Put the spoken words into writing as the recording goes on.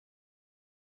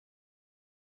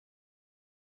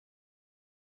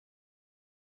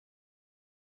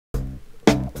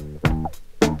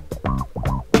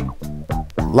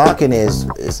Locking is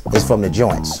from the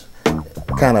joints.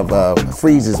 Kind of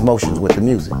freezes motions with the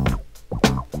music.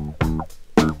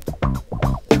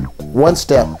 One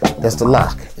step, that's the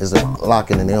lock, is the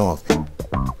locking in the arms.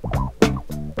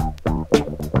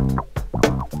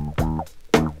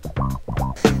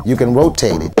 You can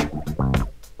rotate it.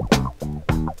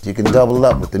 You can double it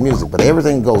up with the music, but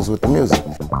everything goes with the music.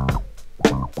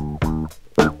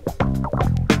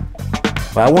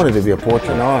 But I wanted to be a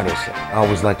portrait artist. I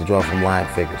always liked to draw from live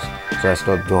figures. So I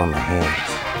started drawing my hands,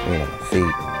 feet,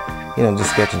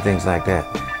 just sketching things like that.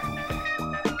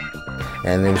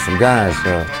 And there were some guys,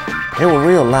 they were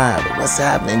real live. What's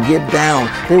happening? Get down.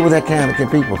 They were that kind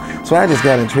of people. So I just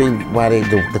got intrigued by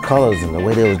the colors and the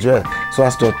way they was dressed. So I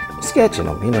started sketching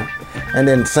them, And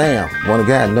then Sam, one of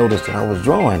the guys, noticed I was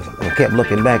drawing and kept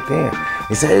looking back there.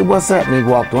 He said, hey, what's up? And he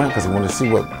walked around because he wanted to see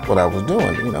what I was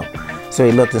doing, So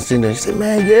he looked and seen it. He said,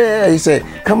 man, yeah. He said,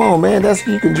 come on, man,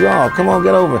 you can draw. Come on,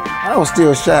 get over. I was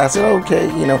still shy. I said, okay,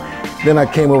 Then I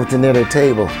came over to near their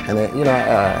table and,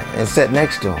 and sat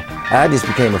next to him. I just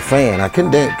became a fan. I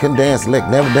couldn't dance a lick,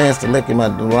 never danced a lick in my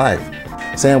life.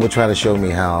 Sam would try to show me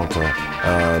how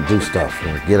to do stuff,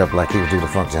 get up like he would do the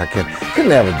function. I could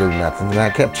never do nothing, and I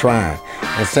kept trying.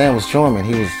 And Sam was showing me,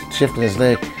 and he was shifting his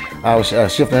leg. I was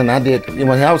shifting, and I did,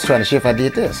 when I was trying to shift, I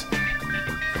did this.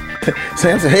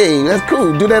 Sam said, hey, that's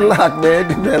cool, do that lock, man,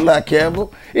 do that lock,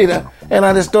 Campbell. And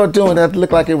I just started doing that. It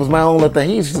looked like it was my own little thing.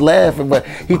 He was just laughing, but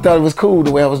he thought it was cool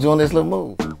the way I was doing this little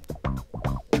move.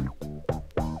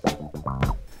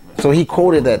 So he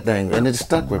quoted that thing, and it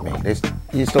stuck with me.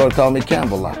 He started calling me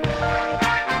Campbellock.